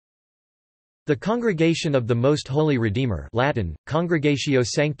The Congregation of the Most Holy Redeemer Latin, Congregatio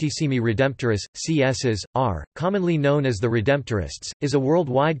Sanctissimi Redemptoris, CSs, R., commonly known as the Redemptorists, is a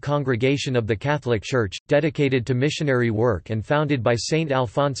worldwide congregation of the Catholic Church, dedicated to missionary work and founded by Saint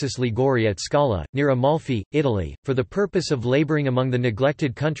Alphonsus Liguori at Scala, near Amalfi, Italy, for the purpose of laboring among the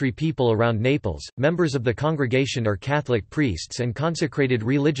neglected country people around Naples. Members of the congregation are Catholic priests and consecrated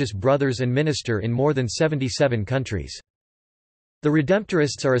religious brothers and minister in more than 77 countries. The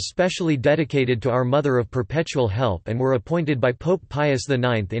Redemptorists are especially dedicated to Our Mother of Perpetual Help and were appointed by Pope Pius IX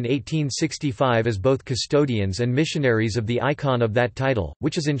in 1865 as both custodians and missionaries of the icon of that title,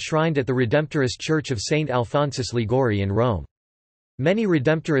 which is enshrined at the Redemptorist Church of Saint Alphonsus Liguori in Rome. Many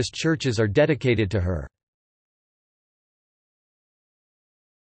Redemptorist churches are dedicated to her.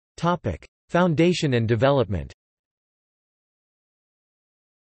 Foundation and development.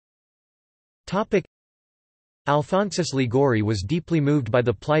 Alphonsus Liguori was deeply moved by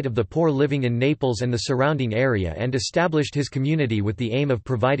the plight of the poor living in Naples and the surrounding area and established his community with the aim of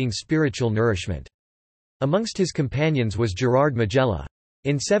providing spiritual nourishment. Amongst his companions was Gerard Majella.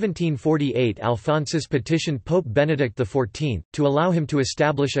 In 1748 Alphonsus petitioned Pope Benedict XIV, to allow him to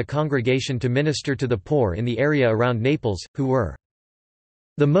establish a congregation to minister to the poor in the area around Naples, who were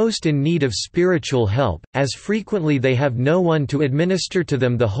the most in need of spiritual help, as frequently they have no one to administer to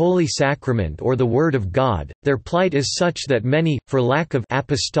them the Holy Sacrament or the Word of God. Their plight is such that many, for lack of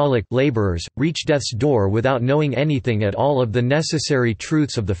apostolic laborers, reach death's door without knowing anything at all of the necessary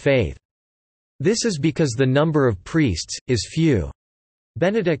truths of the faith. This is because the number of priests is few.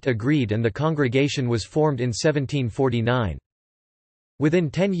 Benedict agreed and the congregation was formed in 1749.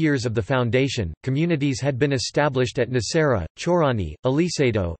 Within 10 years of the foundation, communities had been established at Nocera, Ciorani,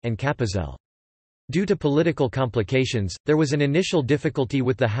 Aliceto, and Capozel. Due to political complications, there was an initial difficulty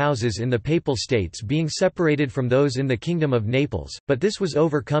with the houses in the Papal States being separated from those in the Kingdom of Naples, but this was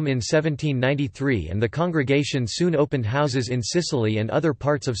overcome in 1793 and the congregation soon opened houses in Sicily and other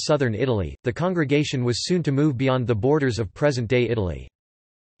parts of southern Italy. The congregation was soon to move beyond the borders of present-day Italy.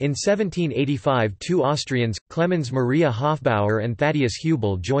 In 1785 two Austrians, Clemens Maria Hofbauer and Thaddeus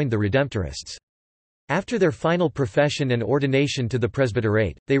Hubel, joined the Redemptorists. After their final profession and ordination to the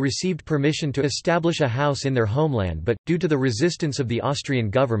presbyterate, they received permission to establish a house in their homeland but, due to the resistance of the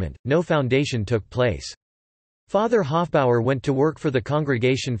Austrian government, no foundation took place. Father Hofbauer went to work for the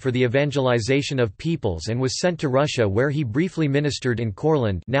Congregation for the Evangelization of Peoples and was sent to Russia where he briefly ministered in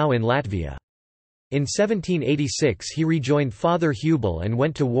Courland, now in Latvia. In 1786 he rejoined Father Hubel and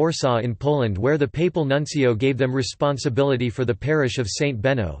went to Warsaw in Poland where the papal nuncio gave them responsibility for the parish of St.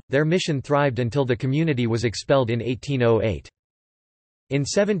 Benno. Their mission thrived until the community was expelled in 1808. In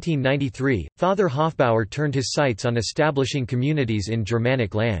 1793, Father Hofbauer turned his sights on establishing communities in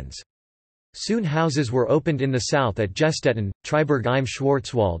Germanic lands. Soon houses were opened in the south at Gestetten, Triberg im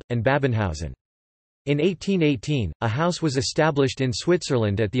Schwarzwald, and Babenhausen. In 1818, a house was established in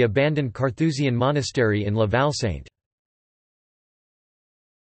Switzerland at the abandoned Carthusian monastery in La Valsainte.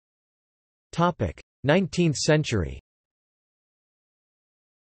 19th century.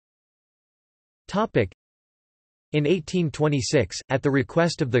 In 1826, at the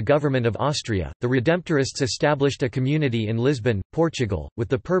request of the government of Austria, the Redemptorists established a community in Lisbon, Portugal, with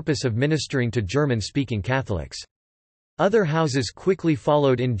the purpose of ministering to German-speaking Catholics. Other houses quickly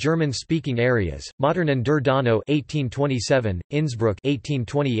followed in German-speaking areas: Modern an der Donau (1827), Innsbruck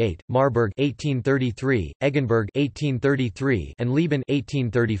 (1828), Marburg (1833), Eggenberg (1833), and Lieben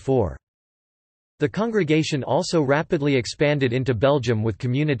 (1834). The congregation also rapidly expanded into Belgium with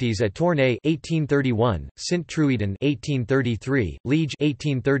communities at Tournai (1831), Sint-Truiden (1833), Liege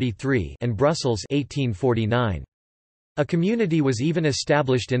 (1833), and Brussels (1849). A community was even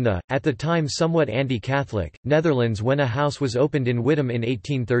established in the, at the time somewhat anti-Catholic, Netherlands when a house was opened in Widdum in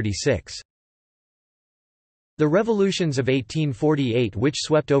 1836. The revolutions of 1848 which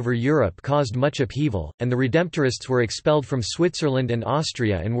swept over Europe caused much upheaval, and the Redemptorists were expelled from Switzerland and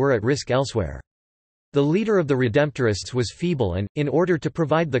Austria and were at risk elsewhere. The leader of the Redemptorists was feeble and, in order to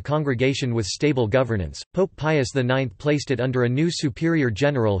provide the congregation with stable governance, Pope Pius IX placed it under a new superior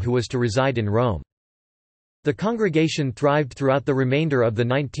general who was to reside in Rome. The congregation thrived throughout the remainder of the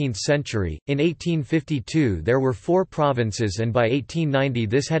 19th century. In 1852 there were 4 provinces and by 1890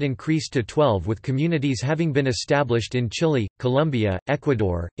 this had increased to 12 with communities having been established in Chile, Colombia,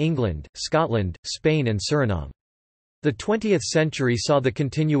 Ecuador, England, Scotland, Spain and Suriname. The 20th century saw the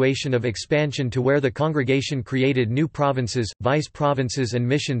continuation of expansion to where the congregation created new provinces, vice-provinces and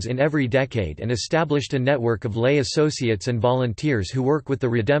missions in every decade and established a network of lay associates and volunteers who work with the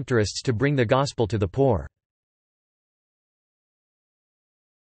Redemptorists to bring the gospel to the poor.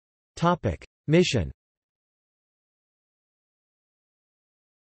 Mission.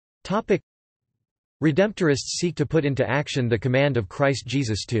 Redemptorists seek to put into action the command of Christ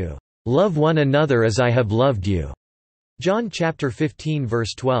Jesus to love one another as I have loved you. John chapter 15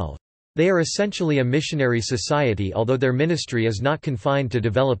 verse 12. They are essentially a missionary society, although their ministry is not confined to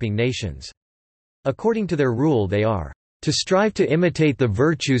developing nations. According to their rule, they are to strive to imitate the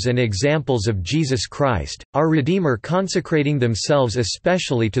virtues and examples of Jesus Christ, our Redeemer, consecrating themselves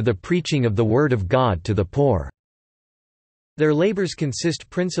especially to the preaching of the Word of God to the poor. Their labors consist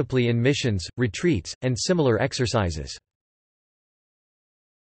principally in missions, retreats, and similar exercises.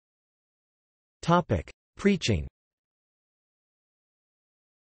 Preaching.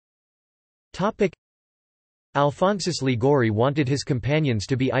 Alphonsus Liguori wanted his companions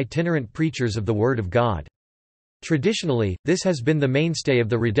to be itinerant preachers of the Word of God. Traditionally, this has been the mainstay of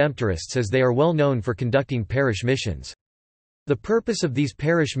the Redemptorists, as they are well known for conducting parish missions. The purpose of these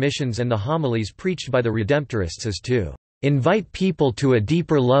parish missions and the homilies preached by the Redemptorists is to invite people to a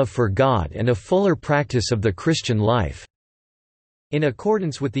deeper love for God and a fuller practice of the Christian life. In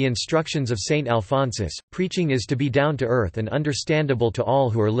accordance with the instructions of Saint Alphonsus, preaching is to be down to earth and understandable to all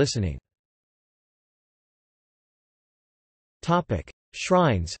who are listening.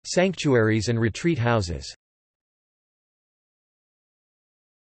 Shrines, sanctuaries and retreat houses.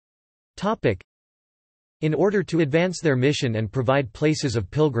 In order to advance their mission and provide places of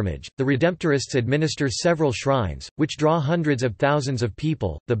pilgrimage, the Redemptorists administer several shrines, which draw hundreds of thousands of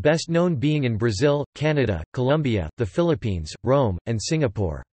people, the best known being in Brazil, Canada, Colombia, the Philippines, Rome, and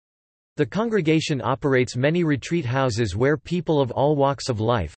Singapore. The congregation operates many retreat houses where people of all walks of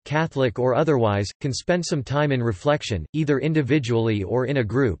life, Catholic or otherwise, can spend some time in reflection, either individually or in a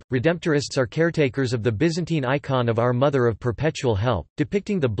group. Redemptorists are caretakers of the Byzantine icon of Our Mother of Perpetual Help,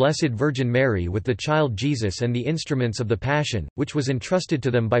 depicting the Blessed Virgin Mary with the child Jesus and the instruments of the Passion, which was entrusted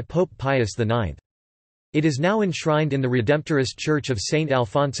to them by Pope Pius IX. It is now enshrined in the Redemptorist Church of Saint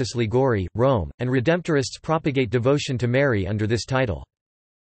Alphonsus Liguori, Rome, and Redemptorists propagate devotion to Mary under this title.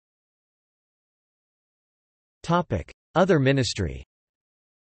 Other ministry.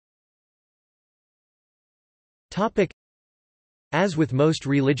 As with most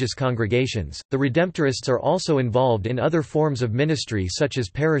religious congregations, the Redemptorists are also involved in other forms of ministry such as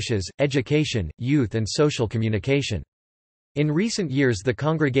parishes, education, youth and social communication. In recent years the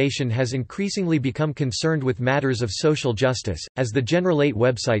congregation has increasingly become concerned with matters of social justice, as the Generalate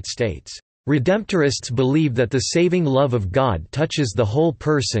website states. Redemptorists believe that the saving love of God touches the whole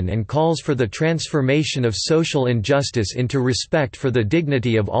person and calls for the transformation of social injustice into respect for the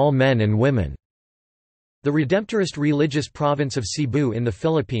dignity of all men and women. The Redemptorist religious province of Cebu in the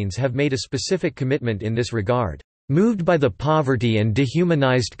Philippines have made a specific commitment in this regard. Moved by the poverty and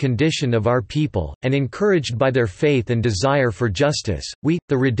dehumanized condition of our people, and encouraged by their faith and desire for justice, we,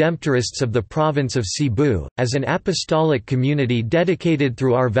 the Redemptorists of the province of Cebu, as an apostolic community dedicated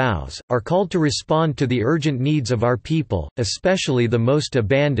through our vows, are called to respond to the urgent needs of our people, especially the most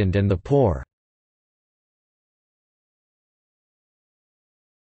abandoned and the poor.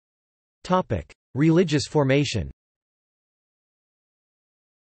 Religious formation.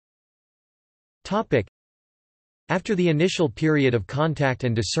 After the initial period of contact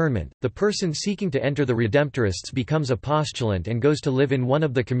and discernment, the person seeking to enter the Redemptorists becomes a postulant and goes to live in one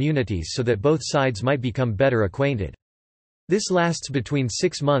of the communities so that both sides might become better acquainted. This lasts between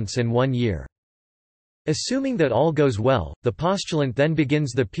 6 months and 1 year. Assuming that all goes well, the postulant then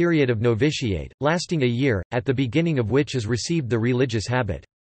begins the period of novitiate, lasting a year, at the beginning of which is received the religious habit.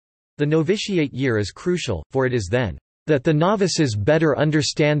 The novitiate year is crucial, for it is then that the novices better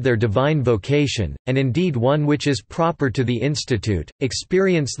understand their divine vocation, and indeed one which is proper to the institute,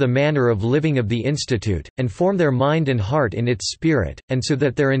 experience the manner of living of the institute, and form their mind and heart in its spirit, and so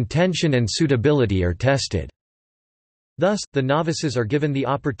that their intention and suitability are tested. Thus, the novices are given the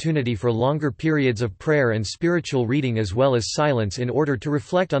opportunity for longer periods of prayer and spiritual reading as well as silence in order to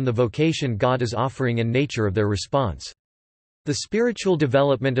reflect on the vocation God is offering and nature of their response. The spiritual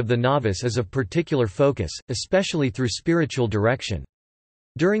development of the novice is of particular focus, especially through spiritual direction.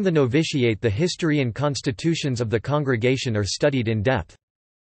 During the novitiate the history and constitutions of the congregation are studied in depth.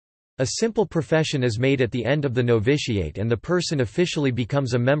 A simple profession is made at the end of the novitiate and the person officially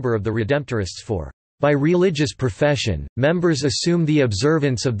becomes a member of the Redemptorists for by religious profession, members assume the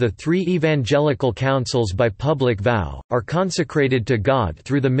observance of the 3 evangelical counsels by public vow, are consecrated to God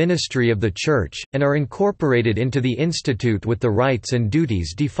through the ministry of the Church, and are incorporated into the institute with the rights and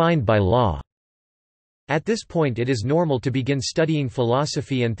duties defined by law. At this point it is normal to begin studying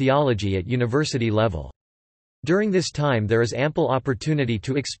philosophy and theology at university level. During this time there is ample opportunity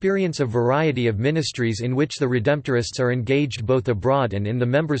to experience a variety of ministries in which the Redemptorists are engaged both abroad and in the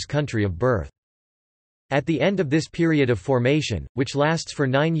member's country of birth. At the end of this period of formation, which lasts for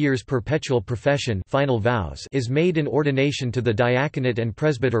 9 years, perpetual profession final vows is made and ordination to the diaconate and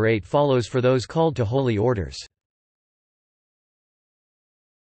presbyterate follows for those called to holy orders.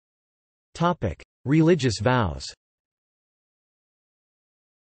 Religious vows.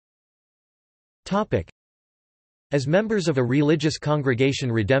 As members of a religious congregation,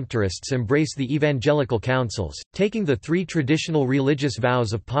 Redemptorists embrace the evangelical counsels, taking the 3 traditional religious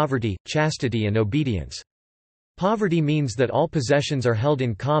vows of poverty, chastity and obedience. Poverty means that all possessions are held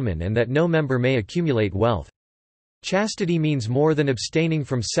in common and that no member may accumulate wealth. Chastity means more than abstaining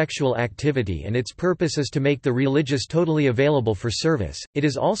from sexual activity, and its purpose is to make the religious totally available for service. It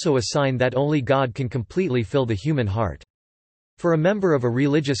is also a sign that only God can completely fill the human heart. For a member of a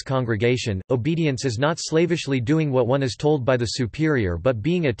religious congregation, obedience is not slavishly doing what one is told by the superior but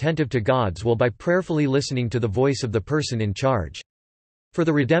being attentive to God's will by prayerfully listening to the voice of the person in charge. For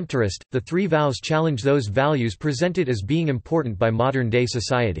the Redemptorist, the 3 vows challenge those values presented as being important by modern-day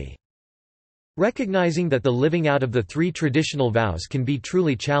society. Recognizing that the living out of the 3 traditional vows can be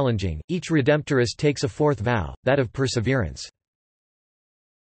truly challenging, each Redemptorist takes a 4th vow, that of perseverance.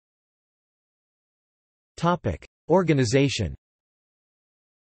 Organization.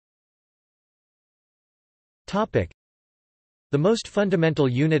 The most fundamental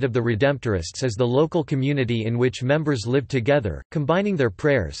unit of the Redemptorists is the local community in which members live together, combining their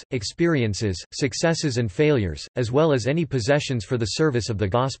prayers, experiences, successes and failures, as well as any possessions for the service of the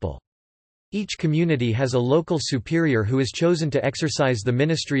gospel. Each community has a local superior who is chosen to exercise the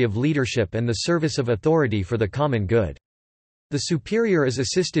ministry of leadership and the service of authority for the common good. The superior is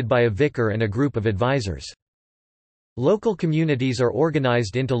assisted by a vicar and a group of advisors. Local communities are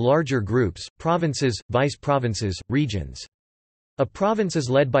organized into larger groups, provinces, vice-provinces, regions. A province is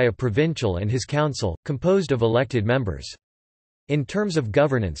led by a provincial and his council, composed of elected members. In terms of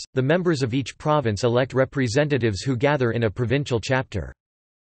governance, the members of each province elect representatives who gather in a provincial chapter.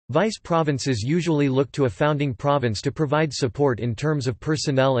 Vice-provinces usually look to a founding province to provide support in terms of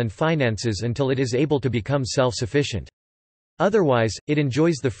personnel and finances until it is able to become self-sufficient. Otherwise, it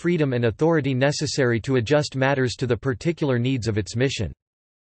enjoys the freedom and authority necessary to adjust matters to the particular needs of its mission.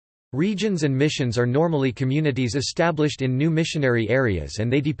 Regions and missions are normally communities established in new missionary areas,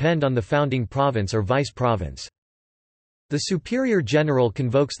 and they depend on the founding province or vice-province. The Superior General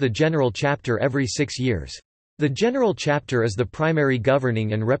convokes the General Chapter every 6 years. The General Chapter is the primary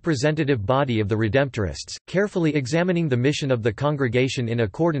governing and representative body of the Redemptorists, carefully examining the mission of the congregation in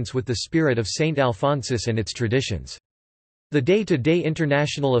accordance with the spirit of Saint Alphonsus and its traditions. The day-to-day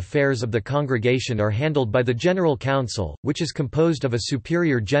international affairs of the congregation are handled by the General Council, which is composed of a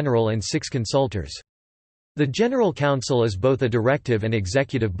Superior General and 6 consultors. The General Council is both a directive and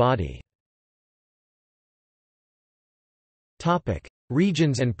executive body.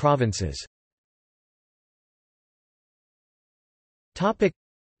 Regions and provinces.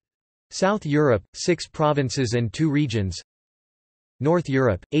 South Europe, 6 provinces and 2 regions. North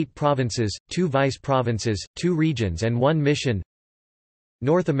Europe, 8 provinces, 2 vice-provinces, 2 regions and 1 mission.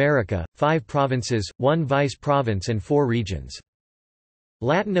 North America, 5 provinces, 1 vice-province and 4 regions.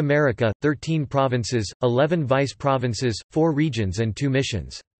 Latin America, 13 provinces, 11 vice-provinces, 4 regions and 2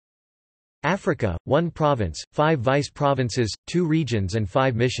 missions. Africa, 1 province, 5 vice-provinces, 2 regions and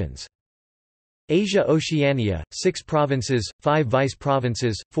 5 missions. Asia Oceania, 6 provinces, 5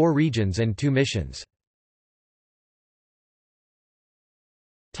 vice-provinces, 4 regions and 2 missions.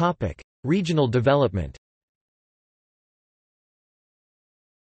 Regional development.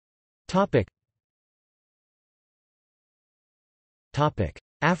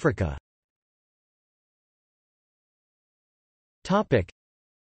 Africa.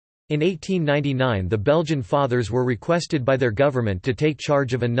 In 1899 the Belgian Fathers were requested by their government to take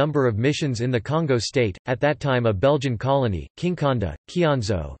charge of a number of missions in the Congo state, at that time a Belgian colony, Kinkanda,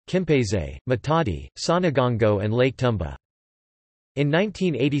 Kianzo, Kimpese, Matadi, Sanagongo and Lake Tumba. In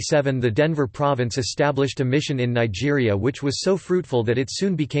 1987 the Denver province established a mission in Nigeria which was so fruitful that it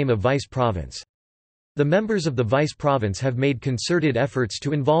soon became a vice-province. The members of the vice-province have made concerted efforts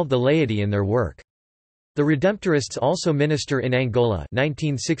to involve the laity in their work. The Redemptorists also minister in Angola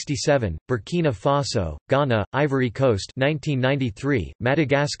 1967, Burkina Faso, Ghana, Ivory Coast 1993,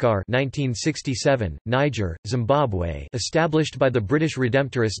 Madagascar 1967, Niger, Zimbabwe established by the British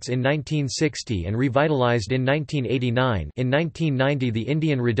Redemptorists in 1960 and revitalized in 1989. In 1990 the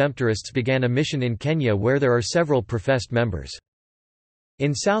Indian Redemptorists began a mission in Kenya where there are several professed members.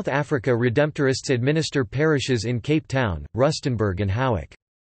 In South Africa Redemptorists administer parishes in Cape Town, Rustenburg and Howick.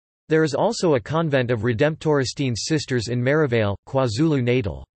 There is also a convent of Redemptoristine sisters in Merivale,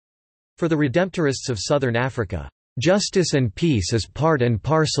 KwaZulu-Natal. For the Redemptorists of Southern Africa, "Justice and peace is part and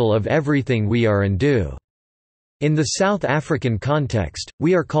parcel of everything we are and do." In the South African context,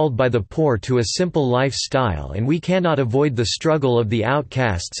 we are called by the poor to a simple lifestyle, and we cannot avoid the struggle of the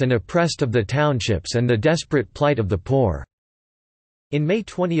outcasts and oppressed of the townships and the desperate plight of the poor. In May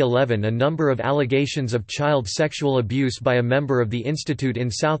 2011, a number of allegations of child sexual abuse by a member of the Institute in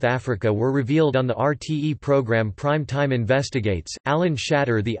South Africa were revealed on the RTE programme Prime Time Investigates. Alan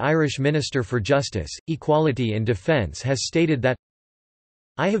Shatter, the Irish Minister for Justice, Equality and Defence, has stated that,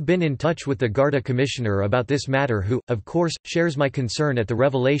 "I have been in touch with the Garda Commissioner about this matter who, of course, shares my concern at the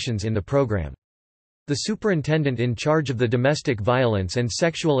revelations in the programme. The superintendent in charge of the Domestic Violence and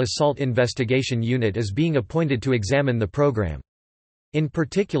Sexual Assault Investigation Unit is being appointed to examine the programme. In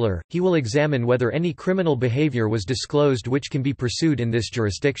particular, he will examine whether any criminal behaviour was disclosed which can be pursued in this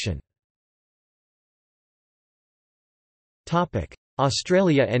jurisdiction."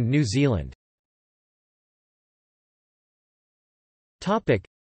 Australia and New Zealand.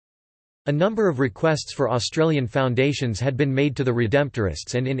 A number of requests for Australian foundations had been made to the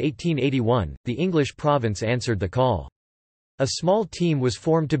Redemptorists, and in 1881, the English province answered the call. A small team was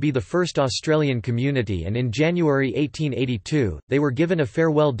formed to be the first Australian community, and in January 1882, they were given a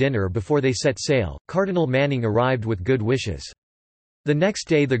farewell dinner before they set sail. Cardinal Manning arrived with good wishes. The next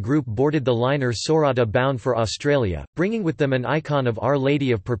day the group boarded the liner Sorata bound for Australia, bringing with them an icon of Our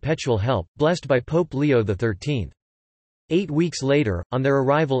Lady of Perpetual Help, blessed by Pope Leo XIII. 8 weeks later, on their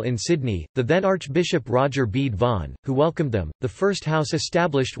arrival in Sydney, the then Archbishop Roger Bede Vaughan, who welcomed them. The first house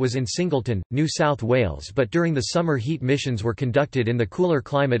established was in Singleton, New South Wales, but during the summer heat missions were conducted in the cooler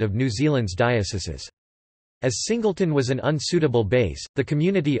climate of New Zealand's dioceses. As Singleton was an unsuitable base, the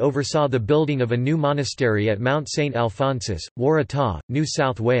community oversaw the building of a new monastery at Mount St Alphonsus, Waratah, New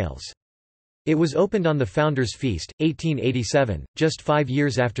South Wales. It was opened on the Founders' Feast, 1887, just 5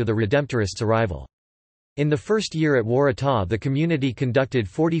 years after the Redemptorists' arrival. In the first year at Waratah, the community conducted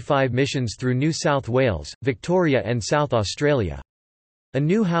 45 missions through New South Wales, Victoria and South Australia. A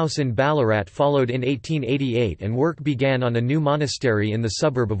new house in Ballarat followed in 1888 and work began on a new monastery in the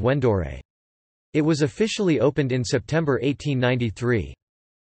suburb of Wendore. It was officially opened in September 1893.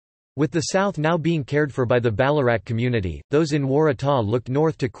 With the south now being cared for by the Ballarat community, those in Waratah looked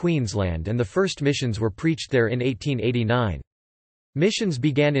north to Queensland, and the first missions were preached there in 1889. Missions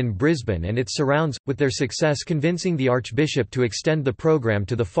began in Brisbane and its surrounds, with their success convincing the Archbishop to extend the program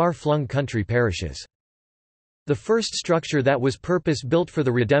to the far-flung country parishes. The first structure that was purpose-built for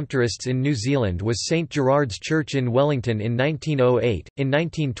the Redemptorists in New Zealand was St Gerard's Church in Wellington in 1908. In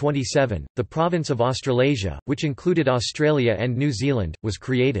 1927, the province of Australasia, which included Australia and New Zealand, was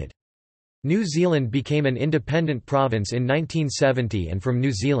created. New Zealand became an independent province in 1970, and from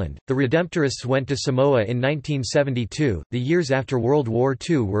New Zealand, the Redemptorists went to Samoa in 1972. The years after World War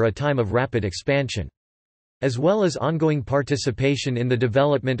II were a time of rapid expansion. As well as ongoing participation in the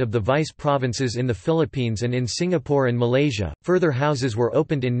development of the vice provinces in the Philippines and in Singapore and Malaysia, further houses were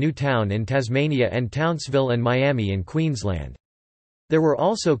opened in Newtown in Tasmania and Townsville and Miami in Queensland. There were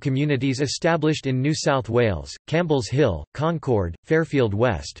also communities established in New South Wales, Campbell's Hill, Concord, Fairfield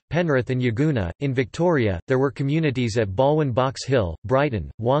West, Penrith and Yagoona. In Victoria, there were communities at Balwyn Box Hill,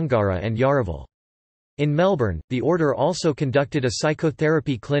 Brighton, Wangara and Yarraville. In Melbourne, the Order also conducted a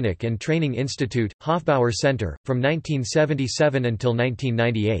psychotherapy clinic and training institute, Hofbauer Centre, from 1977 until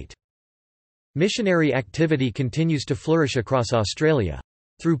 1998. Missionary activity continues to flourish across Australia.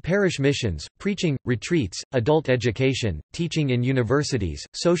 Through parish missions, preaching, retreats, adult education, teaching in universities,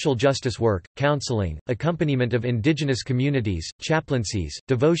 social justice work, counselling, accompaniment of Indigenous communities, chaplaincies,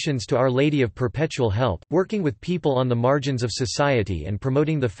 devotions to Our Lady of Perpetual Help, working with people on the margins of society and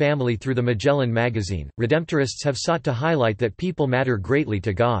promoting the family through the Magellan magazine, Redemptorists have sought to highlight that people matter greatly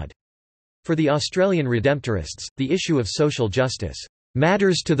to God. For the Australian Redemptorists, the issue of social justice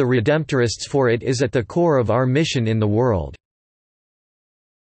matters to the Redemptorists, for it is at the core of our mission in the world.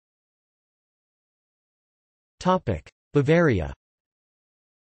 Bavaria.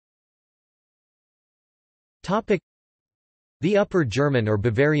 The Upper German or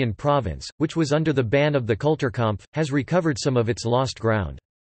Bavarian province, which was under the ban of the Kulturkampf, has recovered some of its lost ground.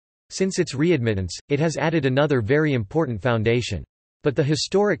 Since its readmittance, it has added another very important foundation. But the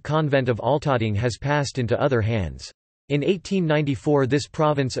historic convent of Altading has passed into other hands. In 1894 this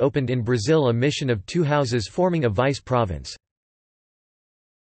province opened in Brazil a mission of 2 houses forming a vice-province.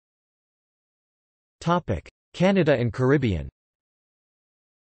 Canada and Caribbean.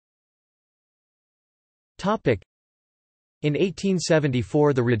 In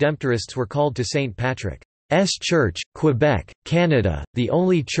 1874 the Redemptorists were called to St. Patrick's Church, Quebec, Canada, the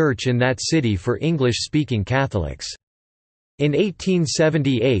only church in that city for English-speaking Catholics. In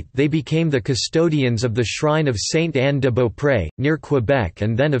 1878 they became the custodians of the shrine of Sainte Anne de Beaupré, near Quebec,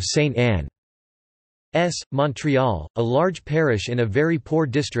 and then of Sainte Anne's, Montreal, a large parish in a very poor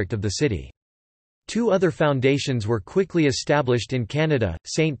district of the city. Two other foundations were quickly established in Canada,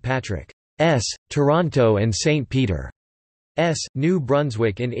 St. Patrick's, Toronto, and St. Peter's, New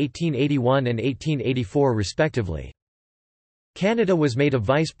Brunswick in 1881 and 1884 respectively. Canada was made a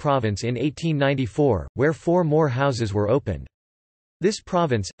vice-province in 1894, where 4 more houses were opened. This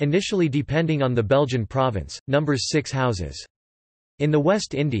province, initially depending on the Belgian province, numbers 6 houses. In the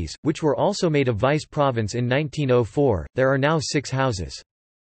West Indies, which were also made a vice-province in 1904, there are now 6 houses.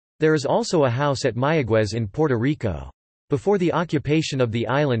 There is also a house at Mayagüez in Puerto Rico. Before the occupation of the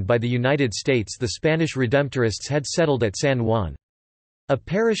island by the United States, the Spanish Redemptorists had settled at San Juan. A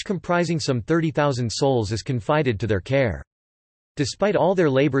parish comprising some 30,000 souls is confided to their care. Despite all their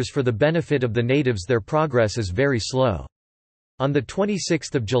labors for the benefit of the natives, their progress is very slow. On 26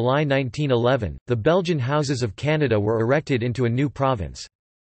 July 1911, the Belgian Houses of Canada were erected into a new province.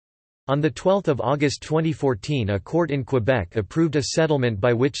 On 12 August 2014, a court in Quebec approved a settlement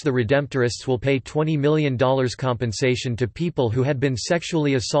by which the Redemptorists will pay $20 million compensation to people who had been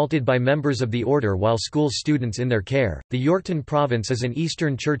sexually assaulted by members of the order while school students in their care. The Yorkton Province is an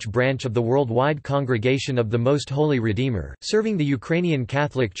Eastern Church branch of the Worldwide Congregation of the Most Holy Redeemer, serving the Ukrainian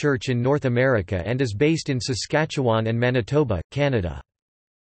Catholic Church in North America, and is based in Saskatchewan and Manitoba, Canada.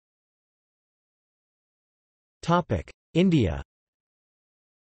 India.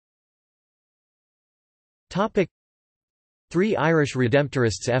 3 Irish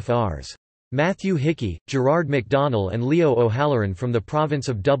Redemptorists Frs. Matthew Hickey, Gerard MacDonell and Leo O'Halloran from the province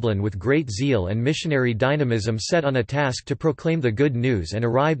of Dublin with great zeal and missionary dynamism set on a task to proclaim the good news and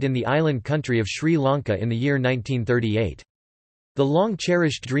arrived in the island country of Sri Lanka in the year 1938. The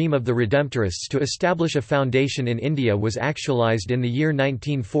long-cherished dream of the Redemptorists to establish a foundation in India was actualized in the year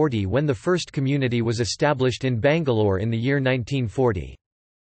 1940 when the first community was established in Bangalore in the year 1940.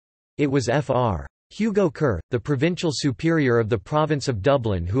 It was Fr. Hugo Kerr, the provincial superior of the province of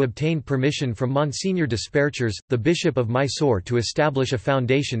Dublin, who obtained permission from Monsignor Desperchers, the Bishop of Mysore, to establish a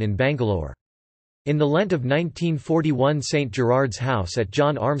foundation in Bangalore. In the Lent of 1941, St. Gerard's House at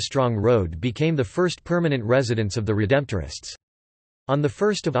John Armstrong Road became the first permanent residence of the Redemptorists. On 1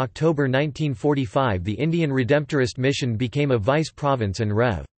 October 1945 the Indian Redemptorist Mission became a vice-province and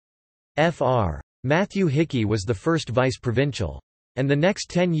Rev. Fr. Matthew Hickey was the first vice-provincial. And the next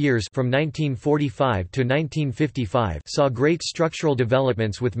 10 years from 1945 to 1955 saw great structural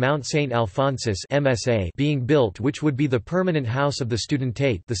developments, with Mount St. Alphonsus MSA being built, which would be the permanent house of the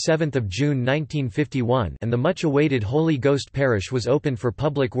Studentate, the 7th of June 1951, and the much-awaited Holy Ghost Parish was opened for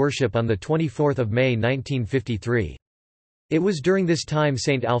public worship on the 24th of May 1953. It was during this time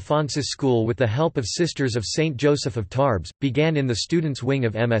St. Alphonsus School, with the help of Sisters of St. Joseph of Tarbes, began in the students' wing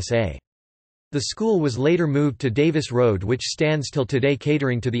of MSA. The school was later moved to Davis Road, which stands till today,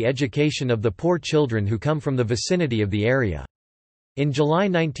 catering to the education of the poor children who come from the vicinity of the area. In July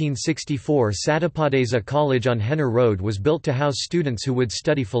 1964 Satyapadesa College on Henner Road was built to house students who would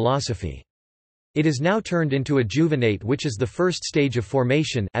study philosophy. It is now turned into a juvenate, which is the first stage of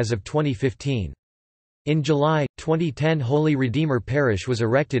formation as of 2015. In July 2010 Holy Redeemer Parish was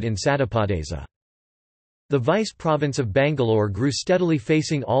erected in Satyapadesa. The vice-province of Bangalore grew steadily,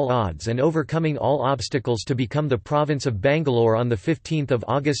 facing all odds and overcoming all obstacles to become the province of Bangalore on 15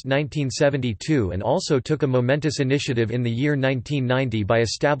 August 1972, and also took a momentous initiative in the year 1990 by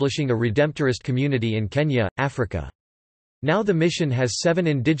establishing a Redemptorist community in Kenya, Africa. Now the mission has 7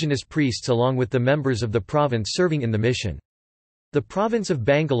 indigenous priests along with the members of the province serving in the mission. The province of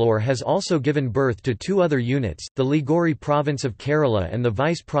Bangalore has also given birth to 2 other units, the Liguri province of Kerala and the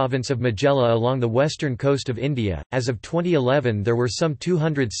vice-province of Majella along the western coast of India. As of 2011 there were some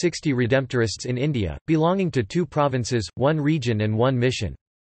 260 Redemptorists in India, belonging to 2 provinces, 1 region and 1 mission.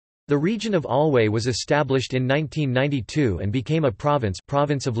 The region of Alway was established in 1992 and became a province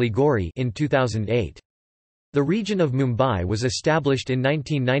of Liguri in 2008. The region of Mumbai was established in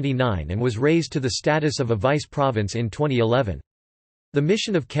 1999 and was raised to the status of a vice-province in 2011. The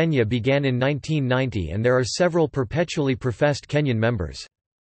Mission of Kenya began in 1990 and there are several perpetually professed Kenyan members.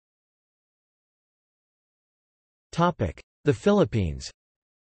 The Philippines.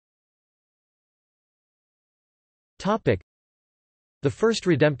 The first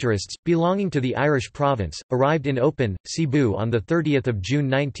Redemptorists, belonging to the Irish province, arrived in Open, Cebu on 30 June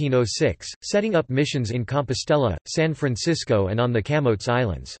 1906, setting up missions in Compostela, San Francisco and on the Camotes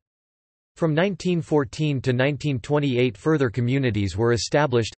Islands. From 1914 to 1928 further communities were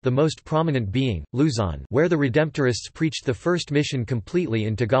established, the most prominent being, Luzon, where the Redemptorists preached the first mission completely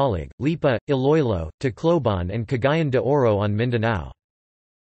in Tagalog, Lipa, Iloilo, Tacloban and Cagayan de Oro on Mindanao.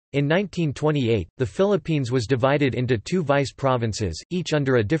 In 1928, the Philippines was divided into two vice provinces, each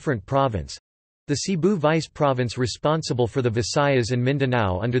under a different province. The Cebu Vice Province responsible for the Visayas and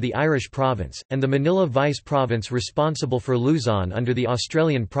Mindanao under the Irish Province, and the Manila Vice Province responsible for Luzon under the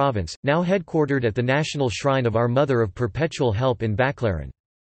Australian Province, now headquartered at the National Shrine of Our Mother of Perpetual Help in Baclaran.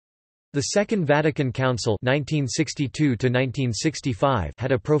 The Second Vatican Council 1962–1965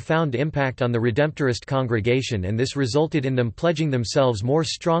 had a profound impact on the Redemptorist congregation, and this resulted in them pledging themselves more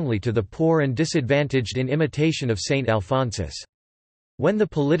strongly to the poor and disadvantaged in imitation of Saint Alphonsus. When the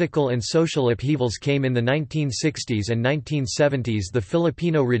political and social upheavals came in the 1960s and 1970s, the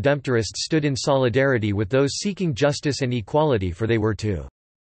Filipino Redemptorists stood in solidarity with those seeking justice and equality, for they were to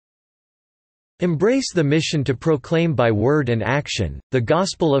embrace the mission to proclaim by word and action, the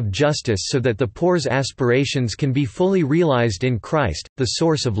gospel of justice so that the poor's aspirations can be fully realized in Christ, the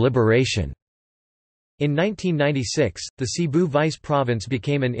source of liberation." In 1996, the Cebu Vice Province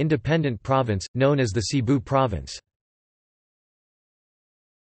became an independent province, known as the Cebu Province.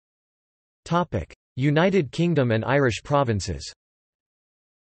 United Kingdom and Irish provinces.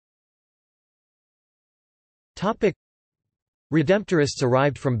 Redemptorists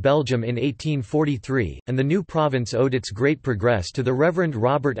arrived from Belgium in 1843, and the new province owed its great progress to the Reverend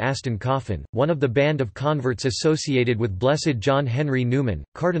Robert Aston Coffin, one of the band of converts associated with Blessed John Henry Newman,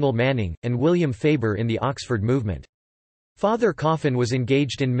 Cardinal Manning, and William Faber in the Oxford movement. Father Coffin was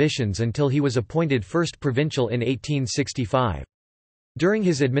engaged in missions until he was appointed first provincial in 1865. During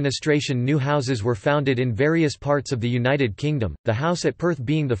his administration, new houses were founded in various parts of the United Kingdom, the house at Perth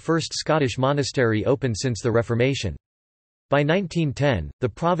being the first Scottish monastery opened since the Reformation. By 1910, the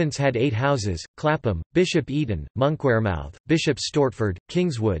province had 8 houses: Clapham, Bishop Eaton, Monkwearmouth, Bishop Stortford,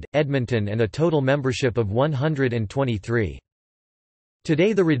 Kingswood, Edmonton, and a total membership of 123.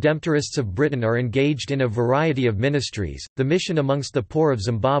 Today the Redemptorists of Britain are engaged in a variety of ministries: the mission amongst the poor of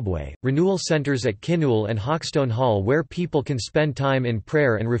Zimbabwe, renewal centres at Kinnoul and Hawkstone Hall where people can spend time in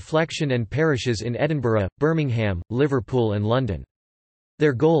prayer and reflection, and parishes in Edinburgh, Birmingham, Liverpool and London.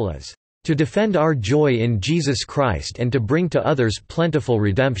 Their goal is to defend our joy in Jesus Christ and to bring to others plentiful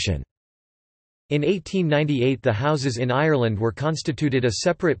redemption. In 1898 the houses in Ireland were constituted a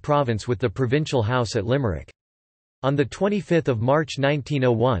separate province with the provincial house at Limerick. On 25 March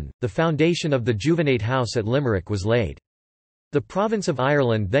 1901, the foundation of the Juvenate House at Limerick was laid. The province of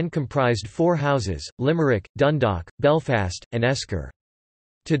Ireland then comprised 4 houses: Limerick, Dundalk, Belfast, and Esker.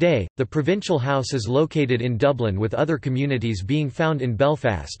 Today, the provincial house is located in Dublin, with other communities being found in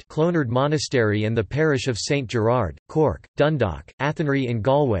Belfast, Clonard Monastery and the parish of St Gerard, Cork, Dundalk, Athenry in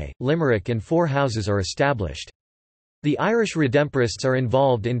Galway, Limerick, and 4 houses are established. The Irish Redemptorists are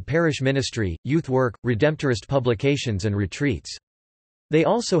involved in parish ministry, youth work, Redemptorist publications and retreats. They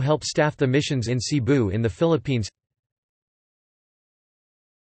also help staff the missions in Cebu in the Philippines.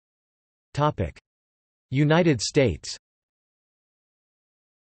 United States.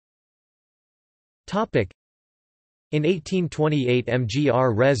 In 1828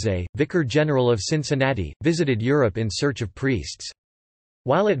 Mgr. Reze, Vicar General of Cincinnati, visited Europe in search of priests.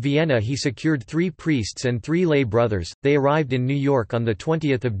 While at Vienna he secured 3 priests and 3 lay brothers. They arrived in New York on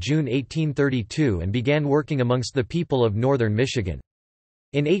 20 June 1832 and began working amongst the people of northern Michigan.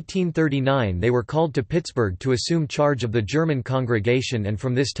 In 1839 they were called to Pittsburgh to assume charge of the German congregation, and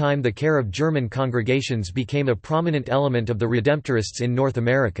from this time the care of German congregations became a prominent element of the Redemptorists in North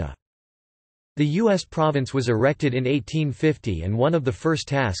America. The U.S. province was erected in 1850, and one of the first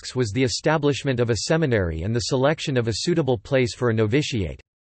tasks was the establishment of a seminary and the selection of a suitable place for a novitiate.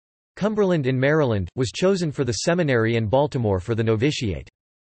 Cumberland in Maryland was chosen for the seminary and Baltimore for the novitiate.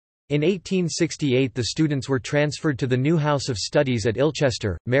 In 1868 the students were transferred to the new House of Studies at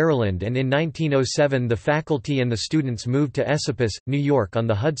Ilchester, Maryland, and in 1907 the faculty and the students moved to Esopus, New York on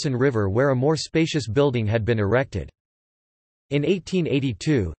the Hudson River, where a more spacious building had been erected. In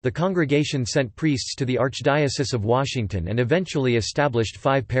 1882, the congregation sent priests to the Archdiocese of Washington and eventually established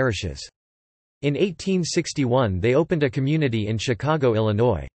 5 parishes. In 1861 they opened a community in Chicago,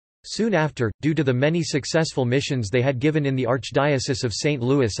 Illinois. Soon after, due to the many successful missions they had given in the Archdiocese of St.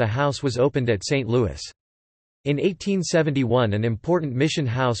 Louis, a house was opened at St. Louis. In 1871 an important mission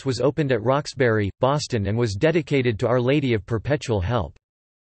house was opened at Roxbury, Boston, and was dedicated to Our Lady of Perpetual Help.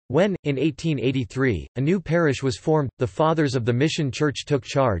 When, in 1883, a new parish was formed, the Fathers of the Mission Church took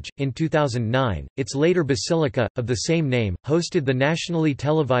charge. In 2009, its later basilica, of the same name, hosted the nationally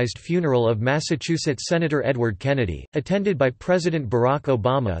televised funeral of Massachusetts Senator Edward Kennedy, attended by President Barack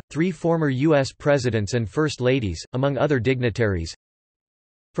Obama, 3 former U.S. presidents and First Ladies, among other dignitaries.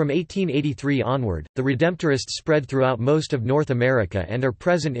 From 1883 onward, the Redemptorists spread throughout most of North America and are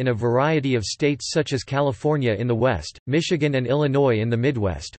present in a variety of states such as California in the West, Michigan and Illinois in the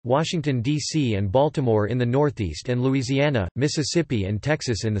Midwest, Washington, D.C. and Baltimore in the Northeast, and Louisiana, Mississippi and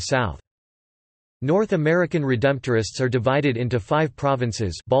Texas in the South. North American Redemptorists are divided into 5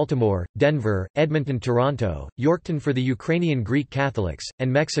 provinces: Baltimore, Denver, Edmonton, Toronto, Yorkton for the Ukrainian Greek Catholics,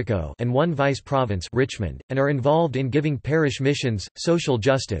 and Mexico, and 1 vice province, Richmond, and are involved in giving parish missions, social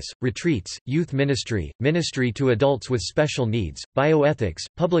justice, retreats, youth ministry, ministry to adults with special needs, bioethics,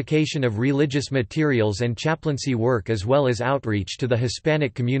 publication of religious materials and chaplaincy work, as well as outreach to the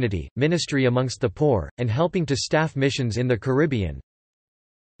Hispanic community, ministry amongst the poor, and helping to staff missions in the Caribbean.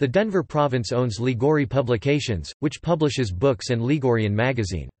 The Denver province owns Ligori Publications, which publishes books, and Ligorian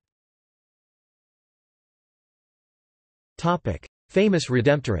magazine. Famous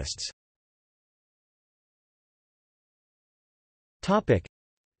Redemptorists.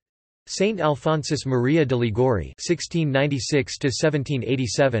 Saint Alphonsus Maria de Liguori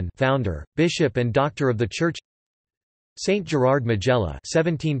 (1696–1787), founder, bishop, and doctor of the Church. Saint Gerard Majella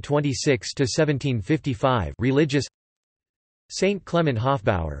 (1726–1755), religious. Saint Clement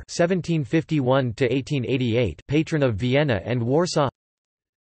Hofbauer (1751–1888), patron of Vienna and Warsaw.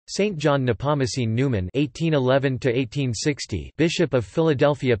 Saint John Nepomucene Newman (1811–1860), bishop of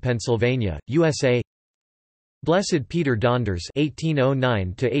Philadelphia, Pennsylvania, USA. Blessed Peter Donders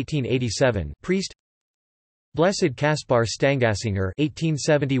 (1809–1887), priest. Blessed Caspar Stangassinger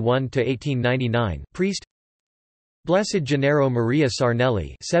 (1871–1899), priest. Blessed Gennaro Maria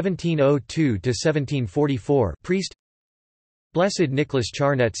Sarnelli (1702–1744), priest. Blessed Nicholas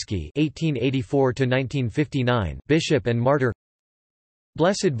Charnetsky (1884–1959), bishop and martyr.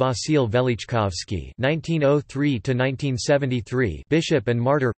 Blessed Vasil Velichkovsky (1903–1973), bishop and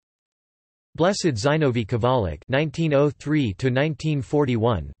martyr. Blessed Zinovy Kovalik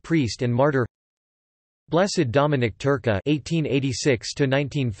 (1903–1941), priest and martyr. Blessed Dominic Turka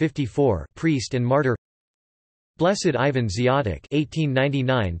 (1886–1954), priest and martyr. Blessed Ivan Ziotic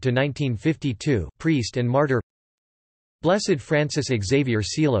 (1899–1952), priest and martyr. Blessed Francis Xavier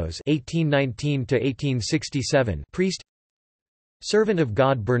Seelos (1819–1867), priest. Servant of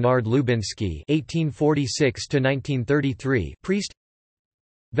God Bernard Lubinsky (1846–1933), priest.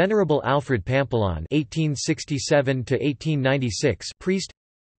 Venerable Alfred Pampelon (1867–1896), priest.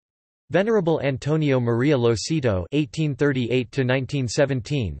 Venerable Antonio Maria Losito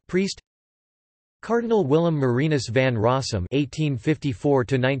 (1838–1917), priest. Cardinal Willem Marinus van Rossum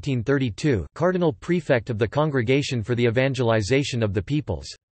 (1854–1932), Cardinal Prefect of the Congregation for the Evangelization of the Peoples.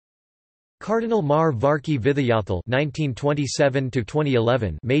 Cardinal Mar Varki Vidhayathal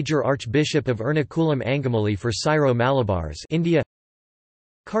 (1927–2011), Major Archbishop of Ernakulam Angamali for Syro-Malabars, India.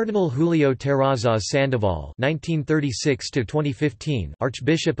 Cardinal Julio Terrazas Sandoval (1936–2015),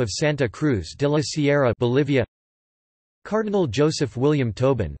 Archbishop of Santa Cruz de la Sierra, Bolivia. Cardinal Joseph William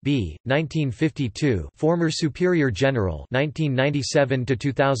Tobin B. 1952, former Superior General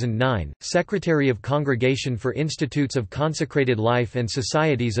 1997–2009, Secretary of Congregation for Institutes of Consecrated Life and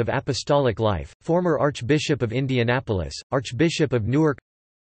Societies of Apostolic Life, former Archbishop of Indianapolis, Archbishop of Newark.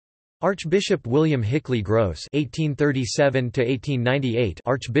 Archbishop William Hickley Gross (1837–1898),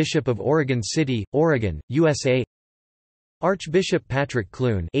 Archbishop of Oregon City, Oregon, USA. Archbishop Patrick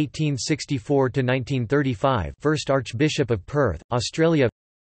Clune (1864–1935), first Archbishop of Perth, Australia.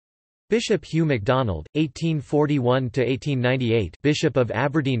 Bishop Hugh MacDonald (1841–1898), Bishop of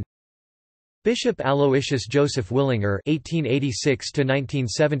Aberdeen. Bishop Aloysius Joseph Willinger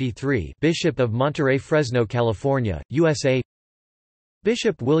 (1886–1973), Bishop of Monterey Fresno, California, USA.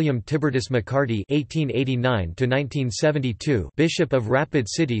 Bishop William Tibertus McCarty (1889–1972), Bishop of Rapid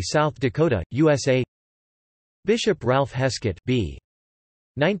City, South Dakota, USA. Bishop Ralph Heskett B.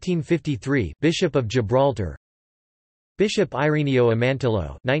 1953, Bishop of Gibraltar. Bishop Ireneo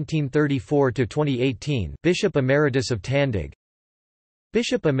Amantillo (1934–2018), Bishop Emeritus of Tandig.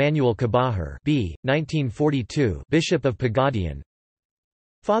 Bishop Emmanuel Kabahar B. 1942, Bishop of Pagadian.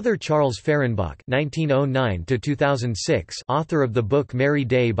 Father Charles Fehrenbach (1909–2006), author of the book Mary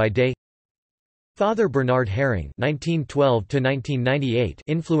Day by Day. Father Bernard Herring (1912–1998),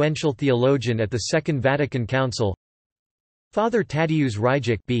 influential theologian at the Second Vatican Council. Father Tadeusz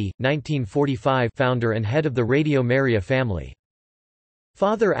Rajcik B. 1945, founder and head of the Radio Maria family.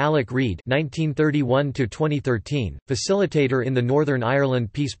 Father Alec Reid (1931–2013), facilitator in the Northern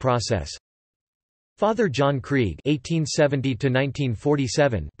Ireland peace process. Father John Krieg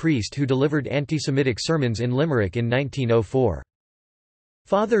 (1870–1947), priest who delivered anti-Semitic sermons in Limerick in 1904.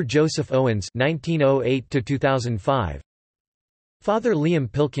 Father Joseph Owens (1908–2005). Father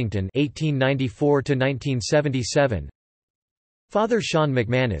Liam Pilkington (1894–1977). Father Sean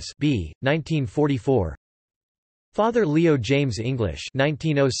McManus (b. 1944). Father Leo James English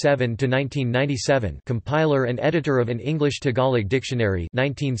 (1907–1997), compiler and editor of an English-Tagalog dictionary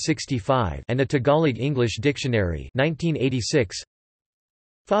 (1965) and a Tagalog-English dictionary (1986).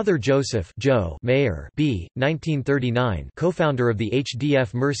 Father Joseph Joe Mayer B. 1939, co-founder of the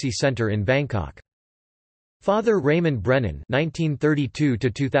HDF Mercy Center in Bangkok. Father Raymond Brennan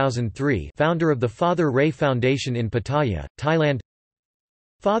 (1932–2003), founder of the Father Ray Foundation in Pattaya, Thailand.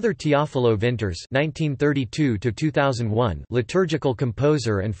 Father Teofilo Vinters (1932–2001), liturgical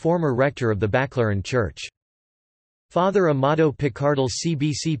composer and former rector of the Baclaran Church. Father Amado Picardal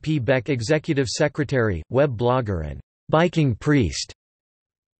CBCP Beck, executive secretary, web blogger and biking priest.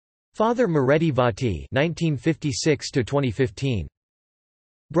 Father Moretti Vati (1956–2015).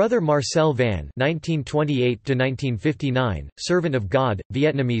 Brother Marcel Van (1928–1959), servant of God,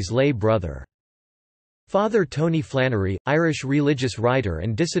 Vietnamese lay brother. Father Tony Flannery, Irish religious writer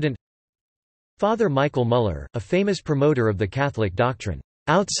and dissident. Father Michael Muller, a famous promoter of the Catholic doctrine,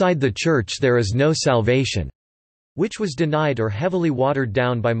 "Outside the Church there is no salvation," which was denied or heavily watered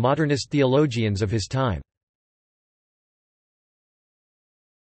down by modernist theologians of his time.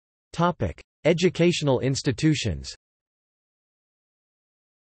 Educational institutions.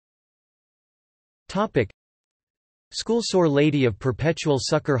 School Sore Lady of Perpetual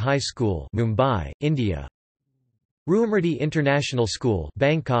Succor High School, Mumbai, India. Ruamriti International School,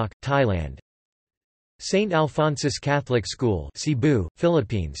 Bangkok, Thailand. St. Alphonsus Catholic School, Cebu,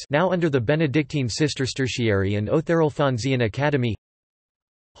 Philippines, now under the Benedictine Cisterciary and Otheralphonsian Academy.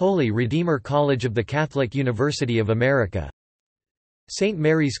 Holy Redeemer College of the Catholic University of America. St.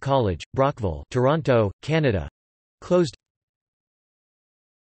 Mary's College, Brockville, Toronto, Canada. Closed.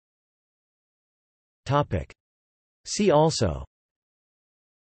 See also.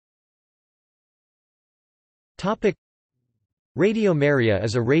 Radio Maria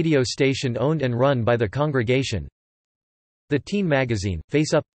is a radio station owned and run by the congregation. The teen magazine,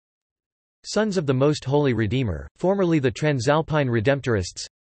 Face Up. Sons of the Most Holy Redeemer, formerly the Transalpine Redemptorists.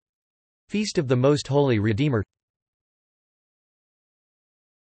 Feast of the Most Holy Redeemer.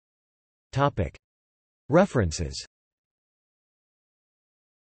 References.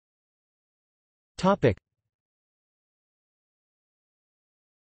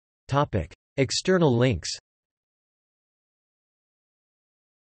 External links.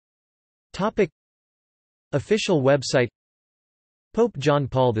 Official website. Pope John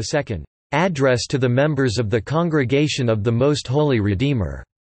Paul II. Address to the members of the Congregation of the Most Holy Redeemer.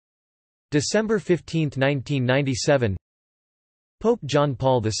 December 15, 1997. Pope John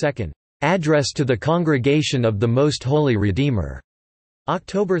Paul II. Address to the Congregation of the Most Holy Redeemer.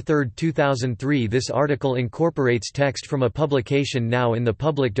 October 3, 2003. This article incorporates text from a publication now in the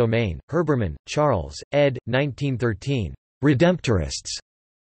public domain. Herbermann, Charles, ed. 1913. Redemptorists.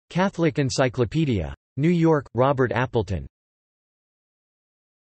 Catholic Encyclopedia. New York, Robert Appleton.